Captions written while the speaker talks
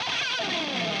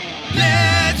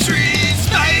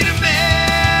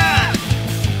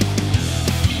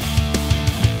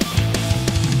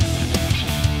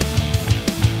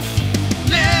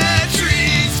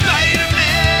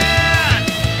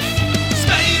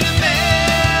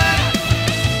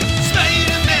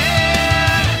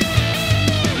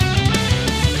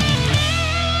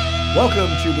Welcome,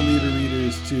 True Believer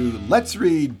readers, to Let's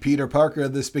Read Peter Parker,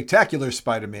 the Spectacular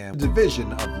Spider-Man,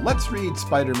 division of Let's Read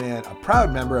Spider-Man, a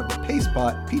proud member of the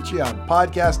Pacepot Patreon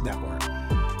Podcast Network.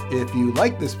 If you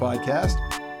like this podcast,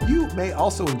 you may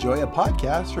also enjoy a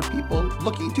podcast for people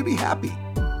looking to be happy.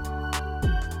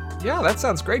 Yeah, that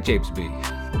sounds great, James B.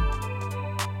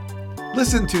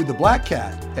 Listen to the Black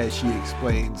Cat as she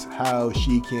explains how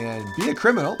she can be a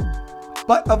criminal,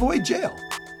 but avoid jail.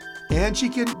 And she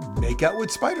can make out with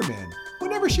Spider-Man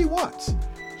whenever she wants.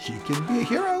 She can be a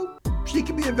hero, she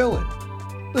can be a villain.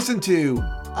 Listen to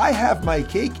I Have My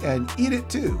Cake and Eat It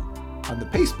Too on the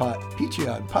Pacepot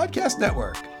Patreon Podcast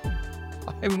Network.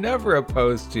 I'm never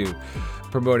opposed to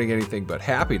promoting anything but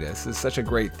happiness. It's such a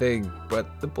great thing,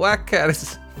 but the Black Cat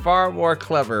is far more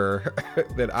clever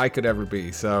than I could ever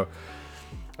be, so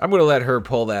I'm going to let her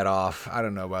pull that off. I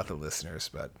don't know about the listeners,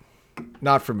 but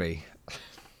not for me.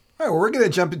 All right, well, we're going to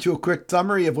jump into a quick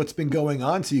summary of what's been going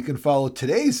on so you can follow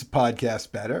today's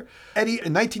podcast better. Eddie,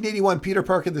 in 1981, Peter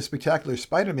Parker, the Spectacular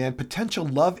Spider-Man, potential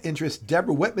love interest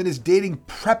Deborah Whitman is dating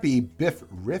preppy Biff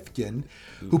Rifkin,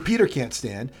 who Peter can't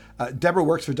stand. Deborah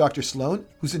works for Dr. Sloan,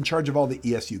 who's in charge of all the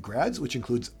ESU grads, which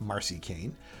includes Marcy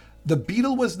Kane. The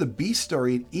Beetle was the B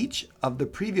story in each of the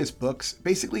previous books.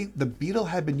 Basically, the Beetle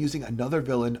had been using another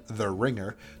villain, the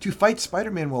Ringer, to fight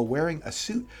Spider-Man while wearing a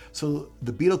suit so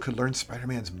the Beetle could learn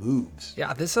Spider-Man's moves.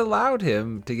 Yeah, this allowed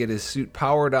him to get his suit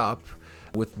powered up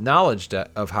with knowledge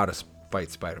of how to fight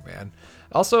Spider-Man.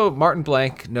 Also, Martin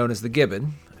Blank, known as the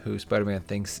Gibbon, who Spider-Man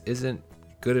thinks isn't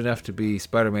good enough to be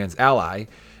Spider-Man's ally,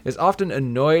 is often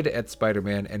annoyed at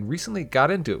Spider-Man and recently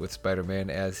got into it with Spider-Man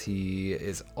as he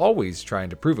is always trying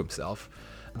to prove himself.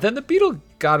 Then the Beetle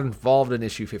got involved in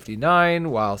issue 59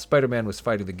 while Spider-Man was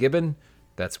fighting the Gibbon.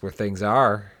 That's where things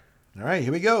are. All right,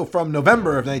 here we go. From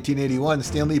November of 1981,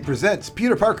 Stan Lee presents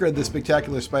Peter Parker, the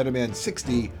Spectacular Spider-Man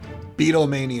 60,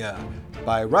 Beatlemania,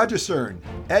 by Roger Stern,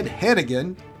 Ed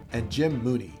Hannigan, and Jim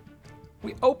Mooney.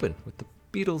 We open with the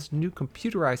Beetle's new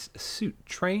computerized suit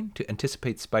trained to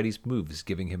anticipate Spidey's moves,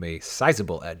 giving him a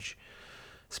sizable edge.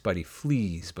 Spidey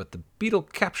flees, but the Beetle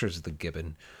captures the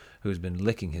Gibbon, who's been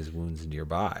licking his wounds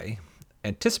nearby,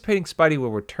 anticipating Spidey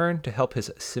will return to help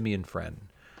his simian friend.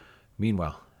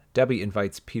 Meanwhile, Debbie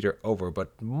invites Peter over,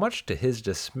 but much to his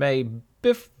dismay,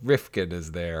 Biff Rifkin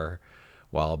is there.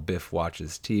 While Biff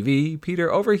watches TV,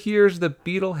 Peter overhears the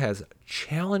Beetle has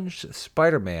challenged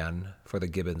Spider-Man for the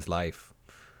Gibbon's life.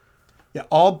 Yeah,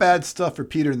 all bad stuff for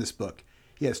Peter in this book.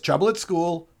 He has trouble at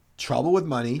school, trouble with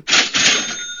money,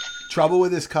 trouble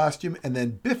with his costume, and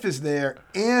then Biff is there,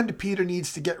 and Peter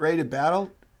needs to get ready to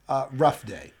battle. Rough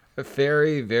day.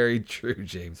 Very, very true,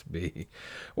 James B.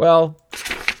 Well,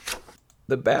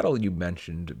 the battle you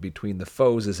mentioned between the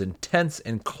foes is intense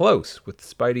and close, with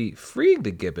Spidey freeing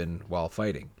the Gibbon while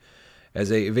fighting.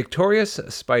 As a victorious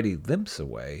Spidey limps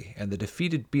away, and the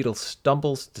defeated Beetle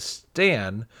stumbles to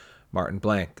stand, Martin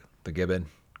Blank, the Gibbon,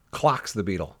 clocks the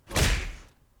Beetle.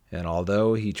 And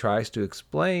although he tries to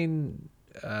explain,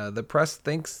 the press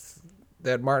thinks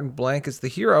that Martin Blank is the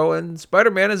hero and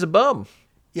Spider-Man is a bum.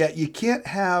 Yeah, you can't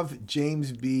have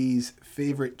James B's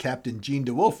favorite Captain Gene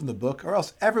DeWolf in the book, or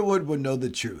else everyone would know the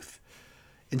truth.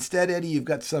 Instead, Eddie, you've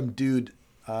got some dude,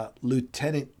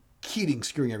 Lieutenant Keating,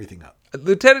 screwing everything up.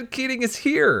 Lieutenant Keating is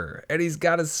here, and he's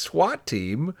got his SWAT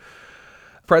team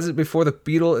present before the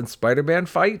Beetle and Spider-Man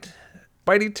fight.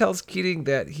 Spidey tells Keating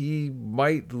that he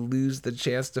might lose the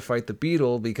chance to fight the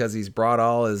Beetle because he's brought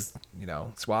all his,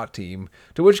 SWAT team.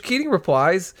 To which Keating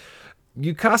replies,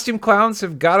 "You costume clowns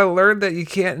have got to learn that you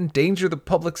can't endanger the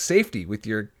public's safety with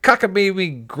your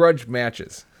cockamamie grudge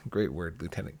matches." Great word,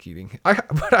 Lieutenant Keating.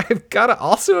 But I've got to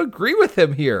also agree with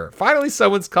him here. Finally,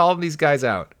 someone's calling these guys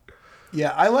out.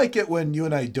 Yeah, I like it when you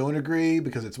and I don't agree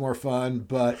because it's more fun,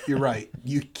 but you're right.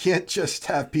 You can't just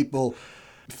have people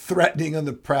threatening on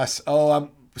the press. Oh, I'm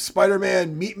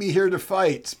Spider-Man, meet me here to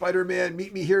fight. Spider-Man,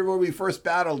 meet me here where we first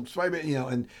battled. Spider-Man,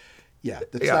 and yeah,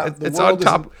 it's on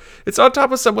top. It's on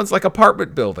top of someone's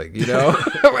apartment building. You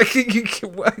can't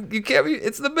be.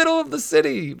 It's the middle of the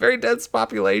city, very dense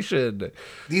population.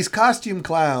 These costume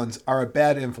clowns are a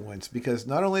bad influence because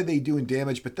not only are they doing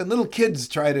damage, but then little kids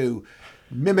try to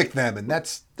mimic them, and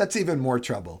that's even more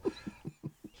trouble.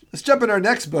 Let's jump in our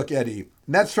next book, Eddie.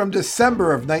 And that's from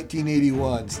December of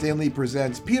 1981. Stan Lee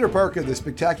presents Peter Parker, the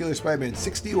Spectacular Spider-Man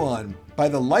 61, By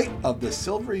the Light of the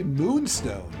Silvery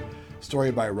Moonstone. Story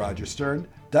by Roger Stern,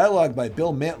 dialogue by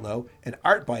Bill Mantlo, and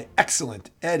art by excellent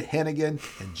Ed Hannigan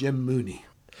and Jim Mooney.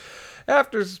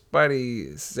 After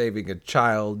Spidey saving a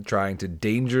child trying to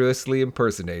dangerously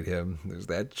impersonate him, there's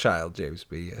that child, James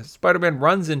B. Spider-Man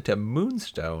runs into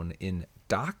Moonstone in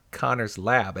Doc Connor's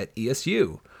lab at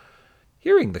ESU.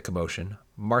 Hearing the commotion,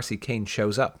 Marcy Kane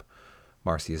shows up.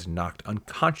 Marcy is knocked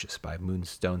unconscious by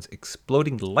Moonstone's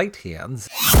exploding light hands,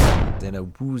 and a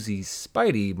woozy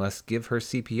Spidey must give her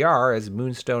CPR as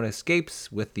Moonstone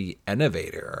escapes with the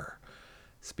Innovator.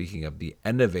 Speaking of the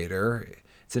Innovator,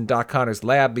 it's in Doc Connor's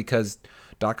lab because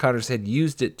Doc Connors had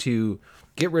used it to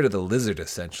get rid of the lizard,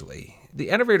 essentially. The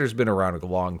Innovator's been around a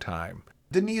long time.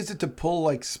 Didn't he use it to pull,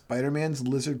 like, Spider-Man's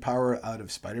lizard power out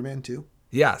of Spider-Man, too?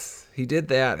 Yes, he did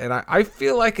that, and I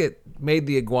feel like it made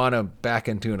the iguana back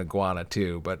into an iguana,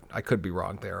 too, but I could be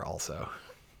wrong there also.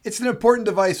 It's an important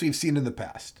device we've seen in the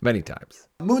past. Many times.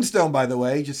 Moonstone, by the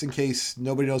way, just in case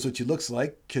nobody knows what she looks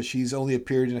like, because she's only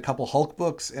appeared in a couple Hulk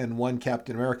books and one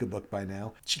Captain America book by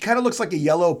now. She kind of looks like a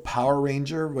yellow Power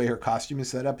Ranger, the way her costume is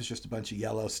set up. It's just a bunch of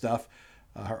yellow stuff.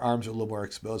 Her arms are a little more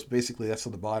exposed. Basically, that's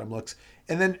how the bottom looks.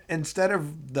 And then instead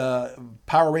of the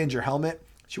Power Ranger helmet,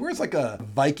 she wears like a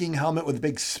Viking helmet with a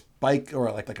big spike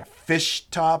or like a fish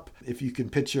top. If you can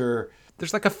picture...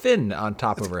 There's like a fin on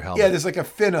top of her helmet. Yeah, there's like a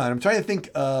fin on. I'm trying to think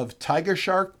of Tiger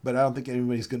Shark, but I don't think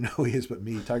anybody's going to know who he is but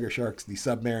me. Tiger Shark's the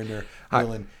Submariner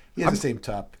villain. He has the same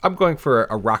top. I'm going for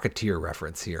a Rocketeer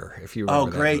reference here, if you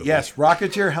remember. Oh, great. Yes,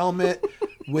 Rocketeer helmet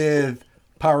with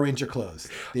Power Ranger clothes.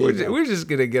 We're just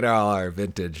going to get all our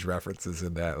vintage references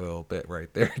in that little bit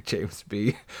right there, James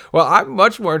B. Well, I'm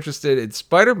much more interested in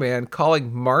Spider-Man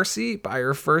calling Marcy by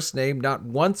her first name not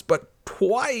once, but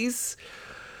twice.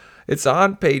 It's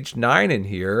on page 9 in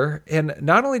here. And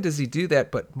not only does he do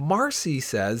that, but Marcy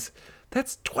says,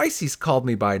 that's twice he's called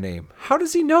me by name. How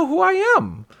does he know who I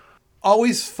am?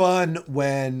 Always fun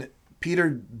when Peter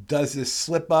does this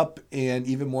slip up, and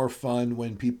even more fun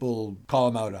when people call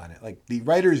him out on it. Like, the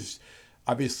writers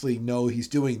obviously know he's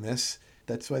doing this.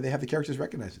 That's why they have the characters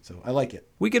recognize it. So I like it.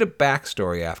 We get a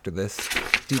backstory after this,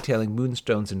 detailing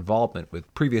Moonstone's involvement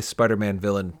with previous Spider-Man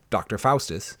villain Dr.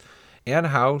 Faustus, and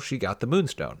how she got the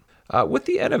Moonstone. With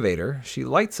the Innovator, she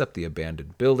lights up the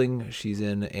abandoned building she's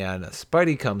in, and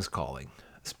Spidey comes calling.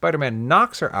 Spider-Man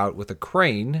knocks her out with a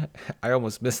crane. I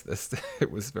almost missed this.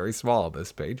 It was very small on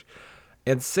this page.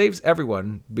 And saves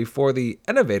everyone before the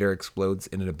Innovator explodes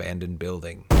in an abandoned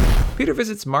building. Peter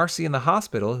visits Marcy in the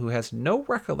hospital, who has no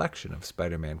recollection of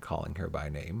Spider-Man calling her by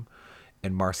name.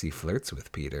 And Marcy flirts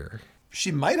with Peter.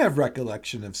 She might have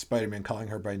recollection of Spider-Man calling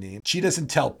her by name. She doesn't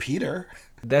tell Peter.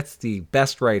 That's the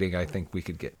best writing I think we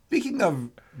could get. Speaking of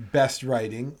best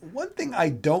writing, one thing I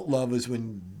don't love is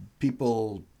when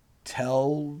people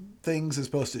tell things as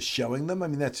opposed to showing them. I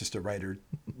mean, that's just a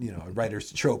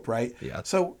writer's trope, right? Yeah.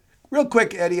 So real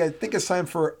quick, Eddie, I think it's time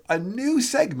for a new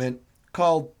segment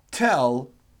called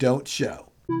Tell, Don't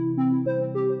Show.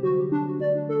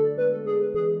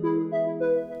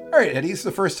 All right, Eddie, it's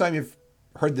the first time you've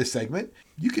heard this segment.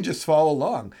 You can just follow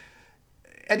along.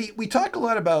 Eddie, we talk a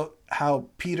lot about how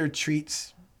Peter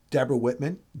treats Deborah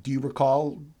Whitman. Do you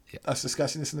recall us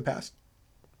discussing this in the past?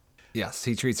 Yes,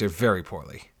 he treats her very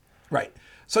poorly. Right.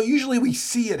 So usually we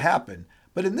see it happen.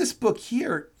 But in this book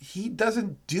here, he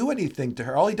doesn't do anything to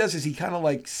her. All he does is he kind of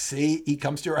like he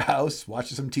comes to her house,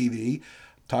 watches some TV,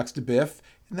 talks to Biff,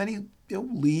 and then he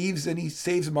leaves and he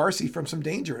saves Marcy from some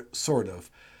danger, sort of.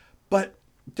 But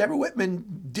Deborah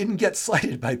Whitman didn't get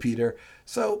slighted by Peter.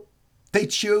 So they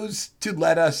choose to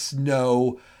let us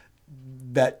know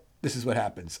that this is what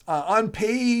happens. On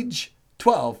page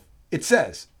 12, it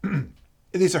says,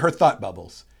 these are her thought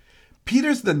bubbles.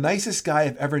 Peter's the nicest guy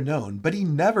I've ever known, but he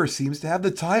never seems to have the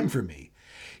time for me.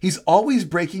 He's always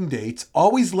breaking dates,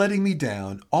 always letting me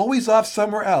down, always off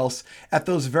somewhere else at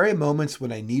those very moments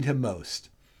when I need him most.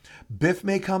 Biff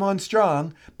may come on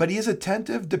strong, but he is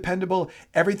attentive, dependable,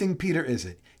 everything Peter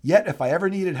isn't. Yet, if I ever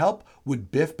needed help,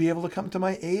 would Biff be able to come to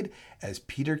my aid as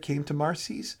Peter came to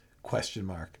Marcy's? ?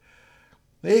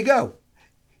 There you go.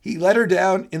 He let her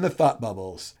down in the thought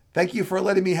bubbles. Thank you for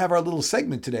letting me have our little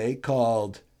segment today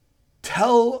called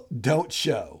Tell, Don't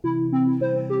Show.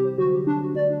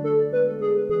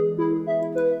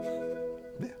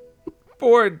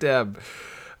 Poor Deb.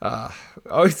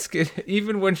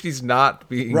 Even when she's not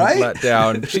being let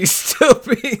down, she's still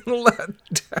being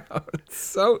let down. It's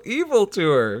so evil to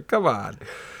her. Come on.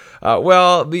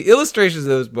 Well, the illustrations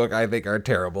of this book, I think, are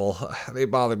terrible. They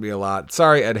bother me a lot.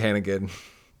 Sorry, Ed Hannigan.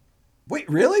 Wait,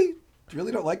 really? You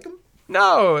really don't like them?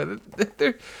 No,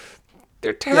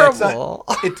 they're terrible.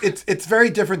 Yeah, it's very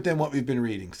different than what we've been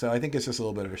reading. So I think it's just a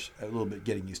little bit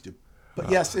getting used to. But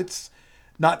yes, it's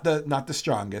not the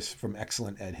strongest from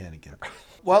excellent Ed Hannigan.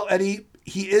 Well, Eddie,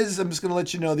 he is, I'm just going to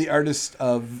let you know, the artist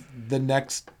of the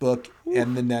next book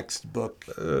and the next book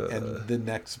and the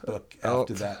next book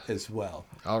after that as well.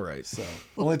 All right. So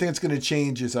the only thing that's going to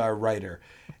change is our writer.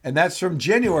 And that's from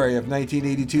January of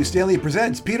 1982. Stan Lee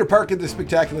presents Peter Parker, The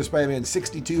Spectacular Spider-Man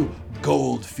 62,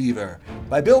 Gold Fever,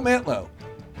 by Bill Mantlo,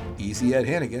 Easy Ed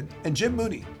Hannigan, and Jim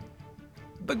Mooney.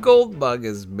 The Gold Bug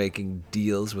is making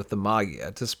deals with the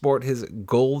Magia to support his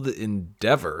gold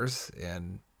endeavors,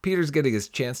 and Peter's getting his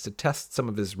chance to test some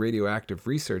of his radioactive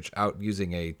research out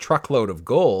using a truckload of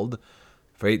gold.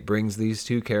 Fate brings these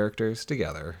two characters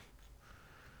together.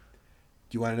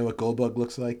 Do you want to know what Goldbug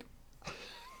looks like?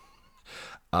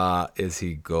 Is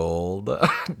he gold?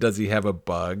 Does he have a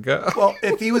bug? Well,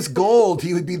 if he was gold,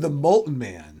 he would be the Molten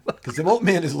Man, because the Molten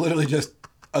Man is literally just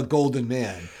a golden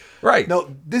man. Right.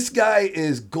 No, this guy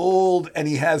is gold, and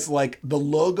he has like the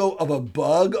logo of a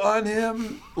bug on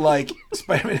him. Like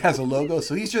Spider-Man has a logo,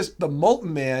 so he's just the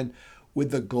Molten Man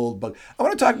with the gold bug. I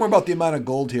want to talk more about the amount of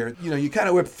gold here. You know, you kind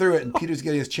of whip through it, and Peter's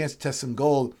getting his chance to test some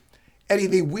gold. Eddie,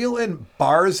 they wheel in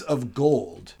bars of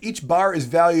gold. Each bar is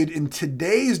valued in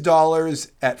today's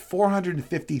dollars at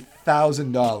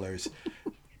 $450,000.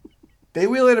 They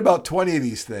wheel in about 20 of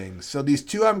these things. So these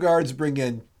two armed guards bring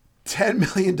in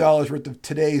 $10 million worth of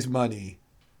today's money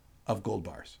of gold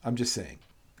bars. I'm just saying.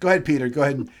 Go ahead, Peter. Go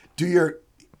ahead and do your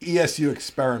ESU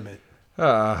experiment.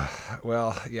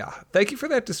 Well, yeah. Thank you for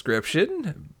that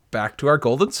description. Back to our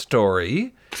golden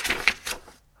story.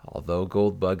 Although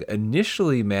Goldbug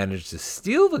initially managed to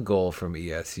steal the gold from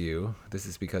ESU, this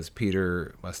is because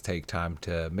Peter must take time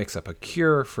to mix up a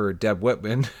cure for Deb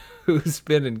Whitman, who's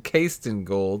been encased in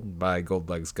gold by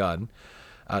Goldbug's gun.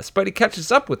 Spidey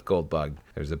catches up with Goldbug.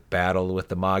 There's a battle with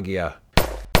the Magia,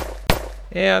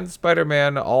 and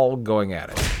Spider-Man all going at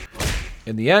it.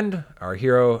 In the end, our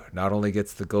hero not only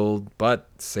gets the gold, but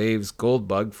saves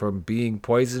Goldbug from being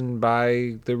poisoned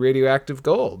by the radioactive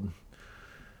gold.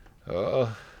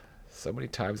 Oh, so many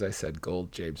times I said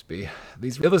gold, James B.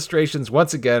 These illustrations,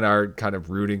 once again, are kind of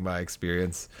ruining my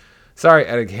experience. Sorry,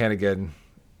 Ed Hannigan.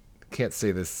 Can't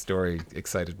say this story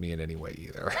excited me in any way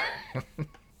either.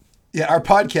 Yeah, our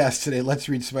podcast today, Let's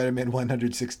Read Spider-Man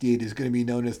 168, is going to be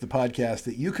known as the podcast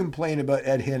that you complain about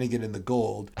Ed Hannigan and the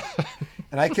gold,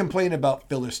 and I complain about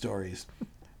filler stories.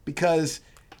 Because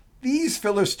these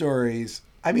filler stories,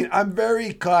 I mean, I'm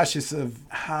very cautious of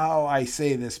how I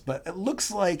say this, but it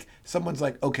looks like someone's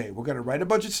like, okay, we're going to write a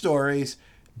bunch of stories,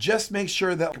 just make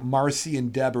sure that Marcy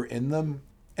and Deb are in them,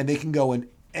 and they can go in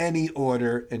any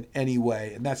order, in any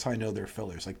way, and that's how I know they're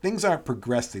fillers. Like, things aren't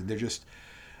progressing, they're just...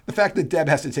 The fact that Deb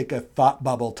has to take a thought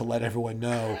bubble to let everyone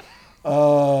know,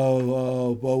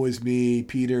 woe is me,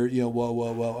 Peter,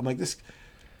 whoa. I'm like,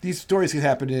 these stories could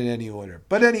happen in any order.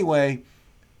 But anyway,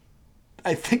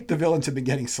 I think the villains have been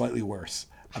getting slightly worse.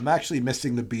 I'm actually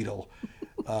missing the Beetle,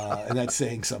 and that's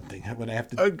saying something when I have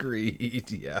to...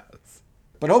 Agreed, yes.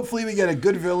 But hopefully we get a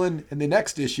good villain in the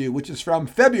next issue, which is from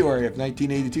February of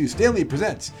 1982. Stan Lee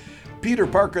presents Peter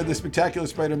Parker, The Spectacular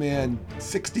Spider-Man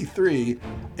 63,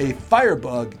 a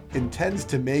firebug intends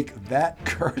to make that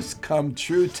curse come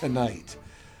true tonight.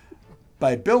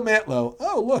 By Bill Mantlo.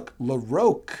 Oh, look,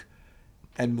 LaRoque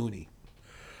and Mooney.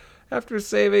 After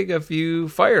saving a few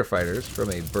firefighters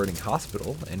from a burning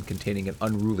hospital and containing an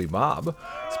unruly mob,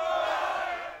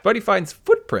 Spidey finds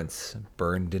footprints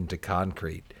burned into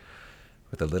concrete.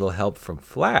 With a little help from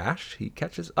Flash, he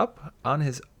catches up on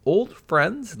his old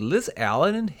friends Liz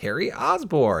Allen and Harry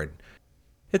Osborn.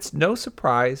 It's no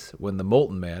surprise when the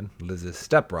Molten Man, Liz's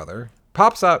stepbrother,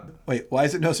 pops up. Wait, why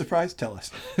is it no surprise? Tell us.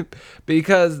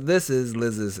 Because this is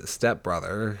Liz's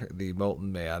stepbrother, the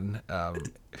Molten Man.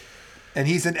 And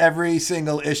he's in every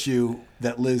single issue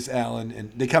that Liz Allen,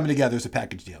 and they come together as a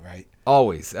package deal, right?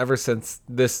 Always, ever since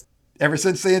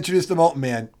they introduced the Molten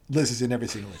Man, Liz is in every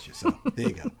single issue. So there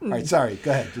you go. All right, sorry.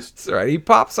 Go ahead. It's all right. He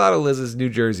pops out of Liz's New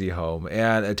Jersey home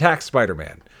and attacks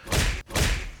Spider-Man.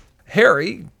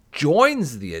 Harry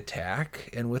joins the attack,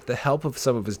 and with the help of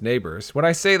some of his neighbors. When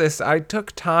I say this, I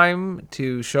took time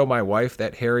to show my wife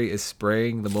that Harry is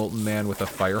spraying the Molten Man with a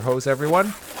fire hose,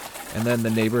 everyone. And then the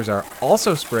neighbors are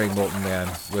also spraying Molten Man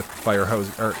with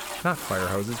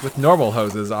with normal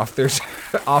hoses off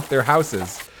their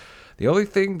houses. The only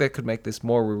thing that could make this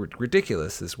more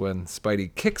ridiculous is when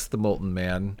Spidey kicks the Molten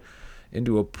Man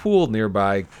into a pool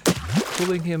nearby,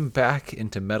 pulling him back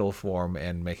into metal form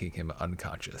and making him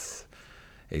unconscious.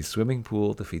 A swimming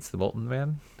pool defeats the Molten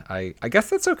Man. I guess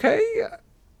that's okay.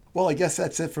 Well, I guess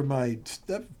that's it for my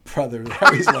stepbrother.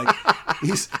 Harry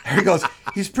goes,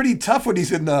 he's pretty tough when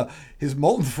he's in his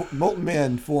molten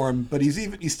man form, but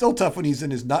he's still tough when he's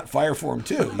in his not fire form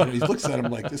too. You know, he looks at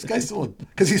him like, this guy's still,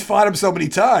 because he's fought him so many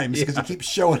times because he keeps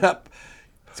showing up.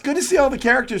 It's good to see all the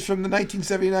characters from the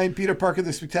 1979 Peter Parker,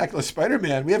 The Spectacular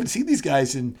Spider-Man. We haven't seen these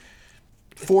guys in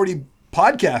 40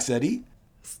 podcasts, Eddie.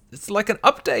 It's like an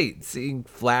update, seeing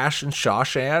Flash and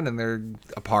Shawshan in their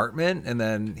apartment, and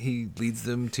then he leads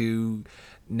them to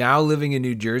now living in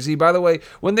New Jersey. By the way,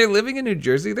 when they're living in New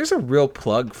Jersey, there's a real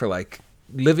plug for like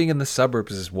living in the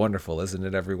suburbs is wonderful, isn't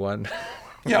it, everyone?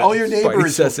 Yeah, all your neighbors Spidey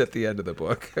says at the end of the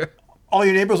book. All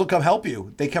your neighbors will come help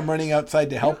you. They come running outside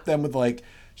to help them with like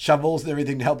shovels and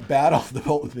everything to help battle the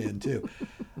Bolton Man too.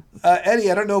 Eddie,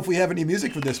 I don't know if we have any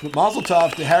music for this, but Mazel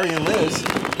Tov to Harry and Liz.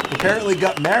 Apparently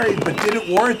got married, but didn't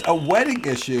warrant a wedding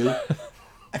issue.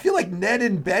 I feel like Ned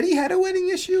and Betty had a wedding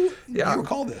issue. Yeah. You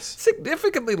recall this?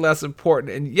 Significantly less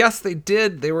important. And yes, they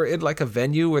did. They were in like a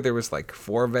venue where there was like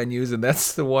 4 venues, and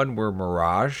that's the one where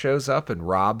Mirage shows up and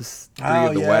robs 3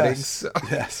 of the weddings.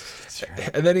 Yes, that's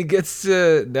right. And then he gets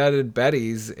to Ned and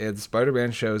Betty's, and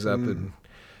Spider-Man shows up and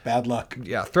bad luck.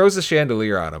 Yeah, throws a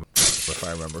chandelier on him, if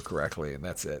I remember correctly, and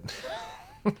that's it.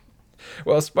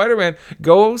 Well, Spider-Man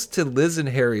goes to Liz and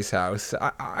Harry's house.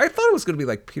 I thought it was going to be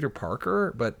like Peter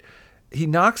Parker, but he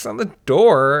knocks on the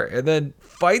door and then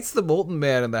fights the Molten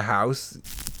Man in the house,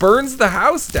 burns the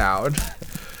house down.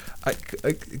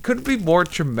 It couldn't be more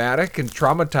traumatic and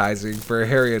traumatizing for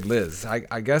Harry and Liz.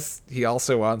 I guess he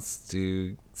also wants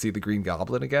to see the Green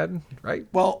Goblin again, right?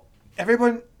 Well,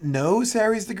 everyone knows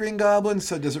Harry's the Green Goblin,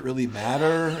 so does it really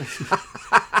matter?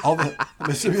 I'm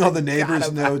assuming all the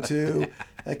neighbors know too.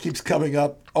 That keeps coming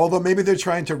up. Although maybe they're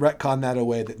trying to retcon that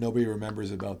away that nobody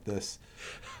remembers about this.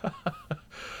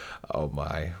 Oh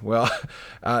my. Well,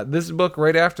 this book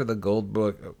right after the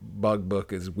Bug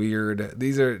book is weird.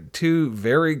 These are 2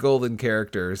 very golden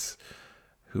characters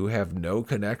who have no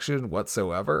connection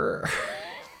whatsoever.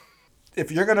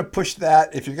 If you're going to push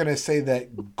that, if you're going to say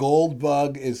that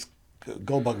Goldbug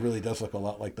really does look a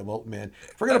lot like the Molten Man.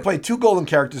 If we're going to play 2 golden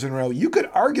characters in a row, you could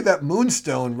argue that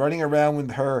Moonstone running around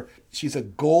with her, she's a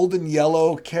golden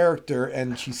yellow character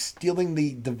and she's stealing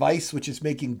the device which is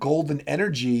making golden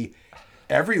energy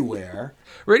everywhere.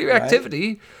 Radioactivity.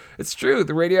 Right? It's true.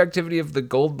 The radioactivity of the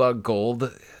Goldbug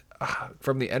gold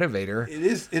from the innovator.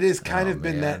 It is kind of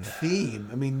been that theme.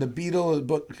 I mean, the Beetle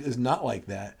book is not like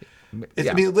that. I mean,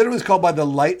 it literally was called By the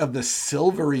Light of the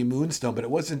Silvery Moonstone, but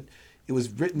it wasn't. It was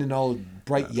written in all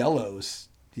bright yellows,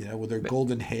 with her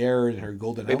golden hair and her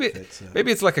golden outfit. So.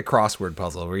 Maybe it's like a crossword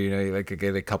puzzle where, you like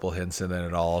get a couple hints and then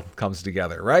it all comes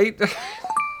together, right?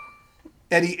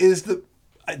 Eddie,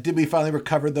 did we finally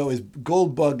recover, though, is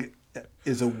Goldbug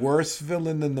is a worse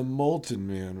villain than the Molten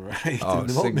Man, right? Oh,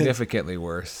 significantly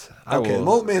worse. Okay, the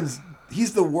Molten Man's,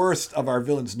 he's the worst of our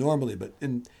villains normally, but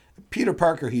in Peter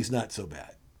Parker, he's not so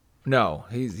bad. No,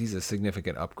 he's a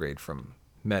significant upgrade from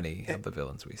many of the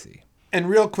villains we see. And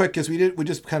real quick, because we're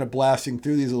just kind of blasting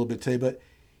through these a little bit today, but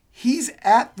he's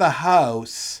at the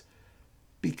house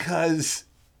because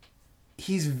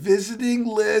he's visiting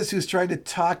Liz, who's trying to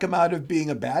talk him out of being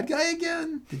a bad guy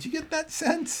again. Did you get that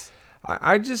sense?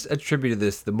 I just attributed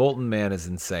this. The Molten Man is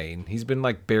insane. He's been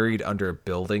like buried under a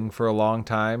building for a long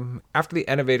time. After the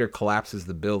innovator collapses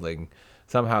the building,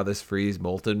 somehow this frees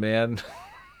Molten Man.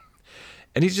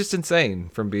 And he's just insane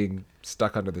from being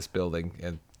stuck under this building.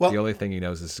 And the only thing he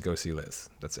knows is to go see Liz.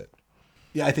 That's it.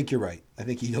 Yeah, I think you're right. I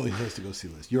think he only knows to go see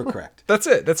Liz. You're correct. That's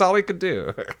it. That's all he could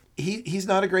do. He's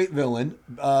not a great villain.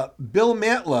 Bill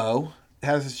Mantlo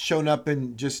has shown up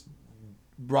and just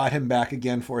brought him back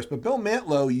again for us. But Bill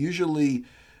Mantlo usually,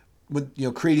 with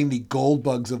creating the gold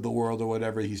bugs of the world or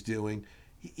whatever he's doing,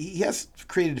 he has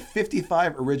created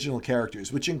 55 original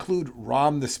characters, which include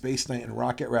Rom the Space Knight and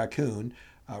Rocket Raccoon.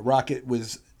 Rocket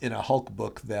was in a Hulk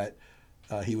book that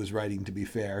he was writing, to be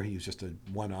fair. He was just a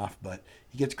one-off, but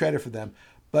he gets credit for them.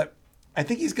 But I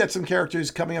think he's got some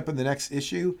characters coming up in the next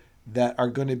issue that are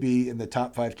going to be in the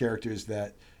top 5 characters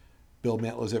that Bill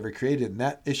Mantlo's ever created. And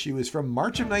that issue is from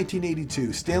March of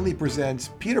 1982. Stanley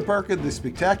presents Peter Parker, The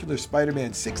Spectacular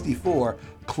Spider-Man 64,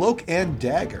 Cloak and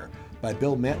Dagger by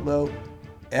Bill Mantlo,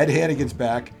 Ed Hannigan's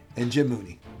back, and Jim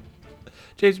Mooney.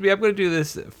 James B., I'm going to do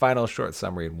this final short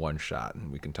summary in one shot,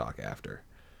 and we can talk after.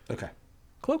 Okay.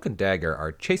 Cloak and Dagger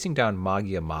are chasing down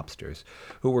Magia mobsters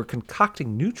who were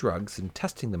concocting new drugs and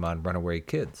testing them on runaway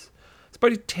kids.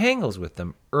 Spidey tangles with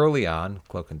them early on,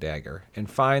 Cloak and Dagger, and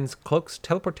finds Cloak's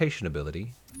teleportation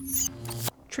ability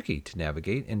tricky to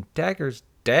navigate and Dagger's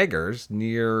daggers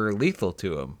near lethal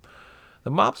to him.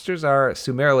 The mobsters are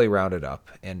summarily rounded up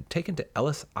and taken to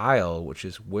Ellis Isle, which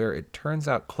is where it turns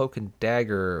out Cloak and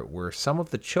Dagger were some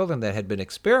of the children that had been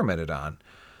experimented on.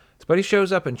 Spidey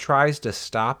shows up and tries to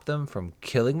stop them from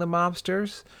killing the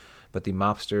mobsters, but the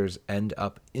mobsters end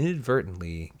up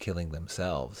inadvertently killing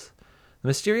themselves. The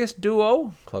mysterious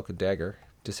duo, Cloak and Dagger,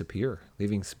 disappear,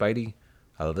 leaving Spidey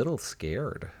a little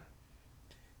scared.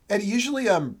 And usually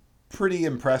I'm pretty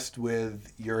impressed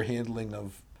with your handling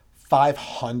of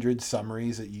 500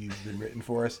 summaries that you've been written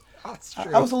for us. Oh, that's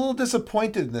true. I was a little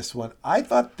disappointed in this one. I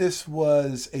thought this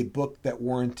was a book that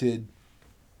warranted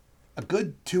a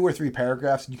good 2 or 3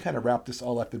 paragraphs, and you kind of wrap this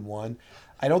all up in one.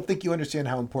 I don't think you understand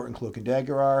how important Cloak and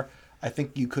Dagger are. I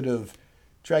think you could have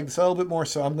dragged this out a little bit more,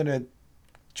 so I'm going to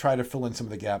try to fill in some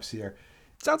of the gaps here.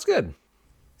 Sounds good.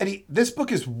 Eddie, this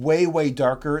book is way, way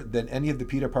darker than any of the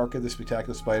Peter Parker, the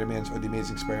Spectacular Spider-Mans, or the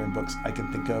Amazing Spider-Man books I can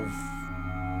think of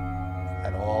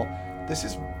at all. This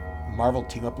is Marvel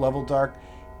team-up level dark.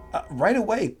 Right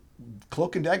away,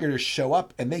 Cloak and Dagger just show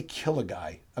up and they kill a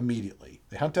guy immediately.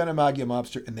 They hunt down a Magia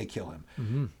mobster and they kill him.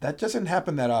 Mm-hmm. That doesn't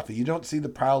happen that often. You don't see the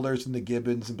Prowlers and the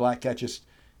Gibbons and Black Cat just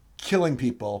killing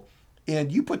people.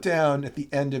 And you put down at the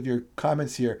end of your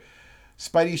comments here,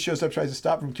 Spidey shows up, tries to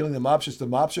stop from killing the mobsters. The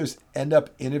mobsters end up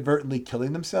inadvertently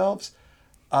killing themselves.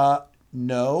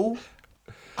 No.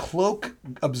 Cloak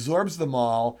absorbs them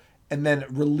all and then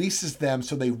releases them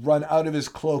so they run out of his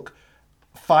cloak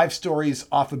 5 stories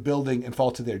off a building and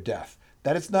fall to their death.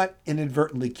 That is not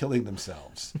inadvertently killing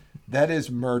themselves. That is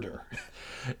murder.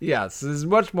 Yes, there's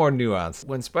much more nuance.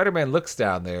 When Spider-Man looks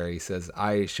down there, he says,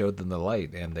 I showed them the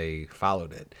light and they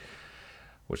followed it.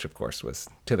 Which, of course, was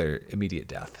to their immediate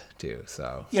death, too.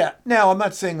 So yeah. Now, I'm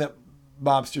not saying that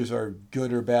mobsters are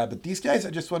good or bad, but these guys, I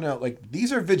just want to know,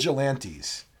 these are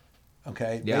vigilantes.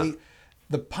 Okay? Yeah.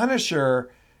 The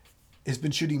Punisher has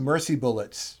been shooting mercy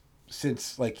bullets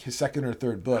since, his second or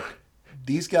third book.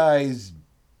 These guys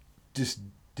just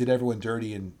did everyone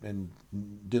dirty and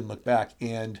didn't look back.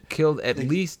 And killed at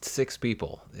least 6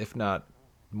 people, if not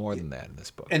more than that in this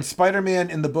book. And Spider-Man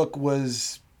in the book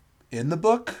was in the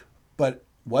book, but...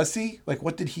 was he?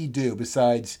 What did he do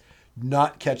besides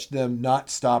not catch them, not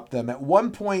stop them? At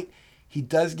one point, he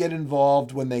does get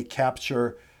involved when they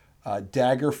capture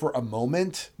Dagger for a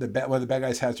moment. One of the bad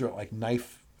guys has her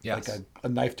knife, yes. a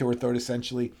knife to her throat,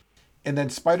 essentially. And then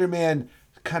Spider-Man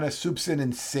kind of swoops in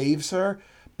and saves her,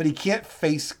 but he can't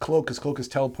face Cloak because Cloak is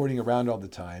teleporting around all the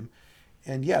time.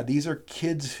 And yeah, these are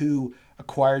kids who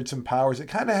acquired some powers. It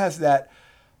kind of has that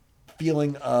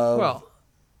feeling of... well,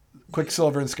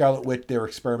 Quicksilver and Scarlet Witch, they're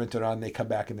experimented on. They come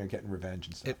back and they're getting revenge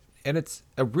and stuff. And it's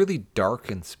a really dark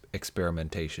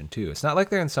experimentation, too. It's not like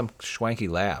they're in some schwanky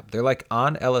lab. They're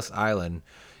on Ellis Island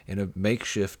in a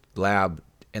makeshift lab,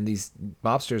 and these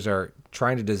mobsters are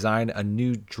trying to design a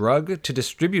new drug to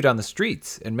distribute on the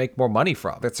streets and make more money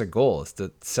from. That's their goal, is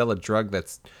to sell a drug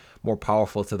that's more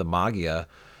powerful to the Magia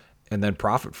and then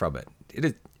profit from it.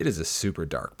 It is a super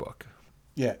dark book.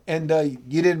 Yeah, and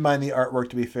you didn't mind the artwork,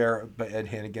 to be fair, by Ed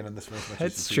Hannigan on this one.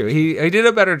 That's true. He did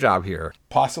a better job here.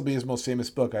 Possibly his most famous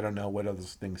book. I don't know what other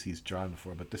things he's drawn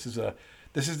before, but this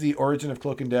is the origin of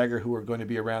Cloak and Dagger, who are going to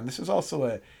be around. This was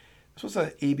an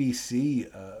ABC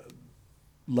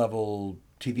level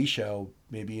TV show,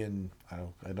 maybe in I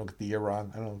don't get the year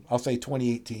wrong. I'll say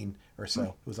 2018 or so.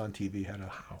 It was on TV. Had at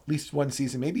least one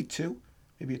season, maybe 2,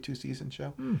 maybe a 2-season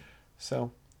show.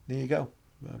 So there you go,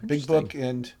 big book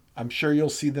and. I'm sure you'll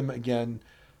see them again.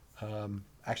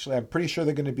 Actually, I'm pretty sure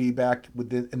they're going to be back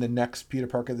in the next Peter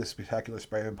Parker, the Spectacular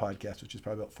Spider-Man podcast, which is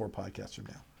probably about 4 podcasts from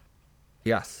now.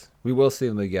 Yes, we will see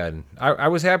them again. I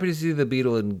was happy to see the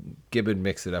Beetle and Gibbon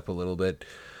mix it up a little bit,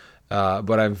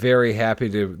 but I'm very happy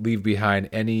to leave behind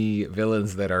any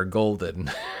villains that are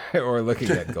golden or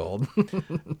looking at gold.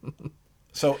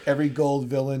 So every gold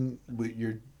villain,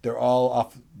 they're all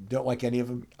off. Don't like any of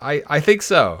them? I think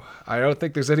so. I don't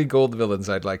think there's any gold villains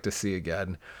I'd like to see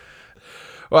again.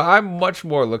 Well, I'm much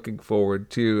more looking forward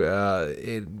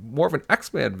to more of an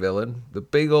X-Men villain, the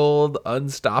big old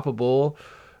unstoppable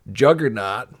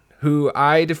Juggernaut, who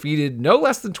I defeated no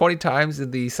less than 20 times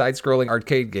in the side-scrolling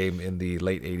arcade game in the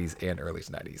late 80s and early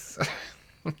 90s.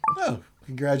 Oh,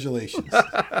 congratulations.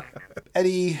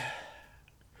 Eddie,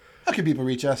 how can people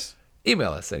reach us?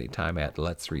 Email us anytime at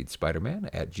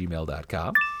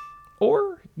letsreadspiderman@gmail.com.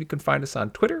 Or you can find us on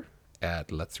Twitter at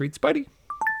letsreadspidey.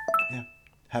 Yeah.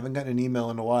 Haven't gotten an email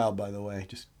in a while, by the way.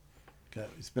 It's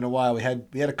been a while. We had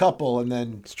a couple, and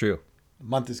then it's true. A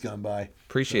month has gone by.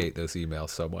 Appreciate those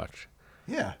emails so much.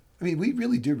 Yeah. I mean, we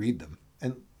really do read them.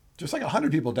 And there's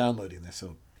 100 people downloading this,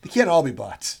 so they can't all be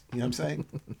bots. You know what I'm saying?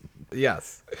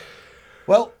 Yes.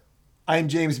 Well, I'm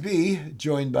James B.,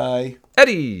 joined by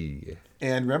Eddie.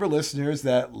 And remember, listeners,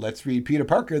 that Let's Read Peter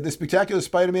Parker, the Spectacular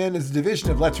Spider-Man, is a division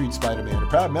of Let's Read Spider-Man, a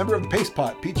proud member of the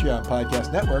Pacepot Patreon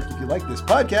Podcast Network. If you like this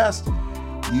podcast,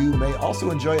 you may also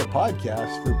enjoy a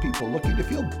podcast for people looking to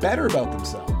feel better about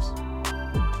themselves.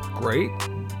 Great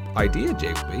idea,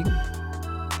 James B.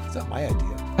 It's not my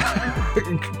idea.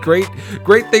 Great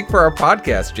thing for our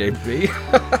podcast, James B.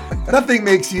 Nothing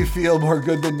makes you feel more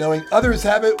good than knowing others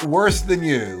have it worse than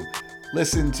you.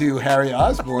 Listen to Harry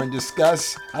Osborn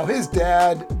discuss how his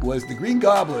dad was the Green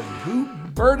Goblin who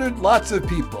murdered lots of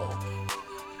people.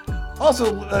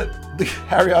 Also,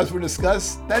 Harry Osborn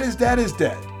discuss that his dad is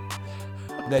dead,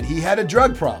 that he had a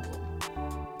drug problem,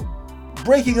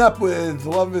 breaking up with the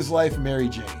love of his life, Mary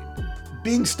Jane,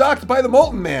 being stalked by the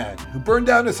Molten Man who burned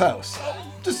down his house.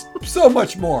 Just so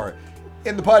much more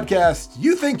in the podcast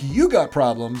You Think You Got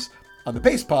Problems on the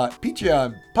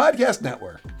Patreon Podcast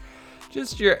Network.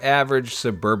 Just your average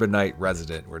suburbanite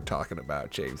resident we're talking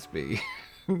about, James B.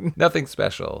 Nothing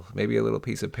special. Maybe a little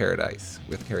piece of paradise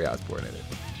with Harry Osborn in it.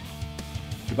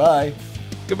 Goodbye.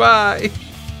 Goodbye.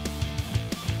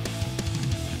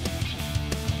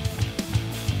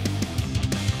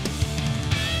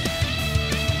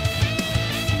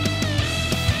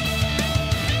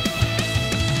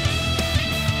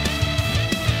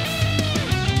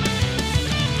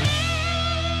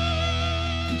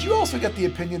 Also get the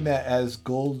opinion that as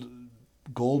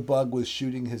Goldbug was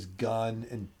shooting his gun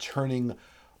and turning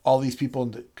all these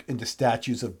people into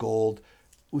statues of gold,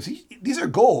 these are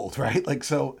gold, right? Like,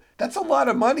 so that's a lot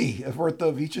of money worth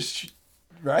of each,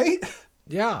 right?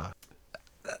 Yeah.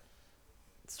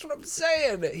 That's what I'm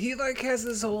saying. He has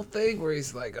this whole thing where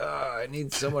he's like, oh, I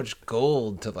need so much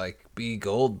gold to be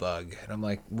Goldbug. And I'm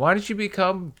like, why don't you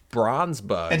become Bronze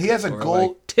Bug? And he has a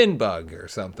gold Tin Bug or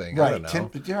something. Right. I don't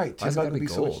know. You're right. Tin Bug would be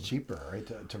so much cheaper,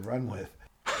 right, to run with.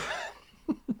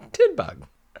 Tin Bug.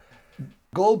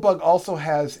 Goldbug also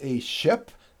has a ship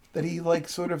that he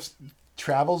sort of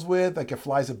travels with, it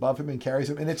flies above him and carries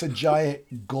him, and it's a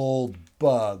giant gold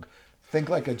bug. Think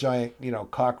like a giant,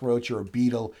 cockroach or a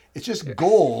beetle. It's just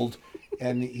gold,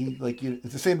 and he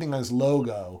it's the same thing on his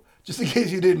logo. Just in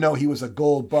case you didn't know he was a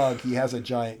gold bug, he has a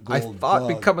giant gold bug. I thought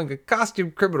becoming a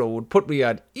costume criminal would put me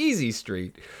on Easy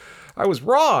Street. I was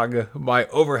wrong. My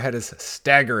overhead is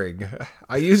staggering.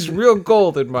 I used real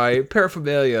gold in my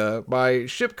paraphernalia, my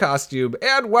ship costume,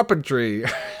 and weaponry.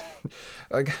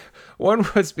 When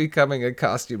was becoming a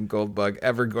costume Goldbug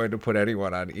ever going to put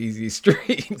anyone on Easy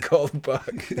Street,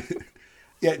 Goldbug?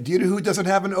 Yeah, do you know who doesn't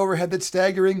have an overhead that's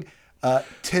staggering?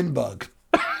 Tin Bug.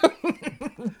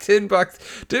 Tin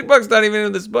Bug's not even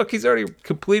in this book. He's already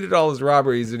completed all his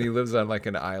robberies and he lives on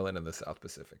an island in the South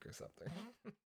Pacific or something.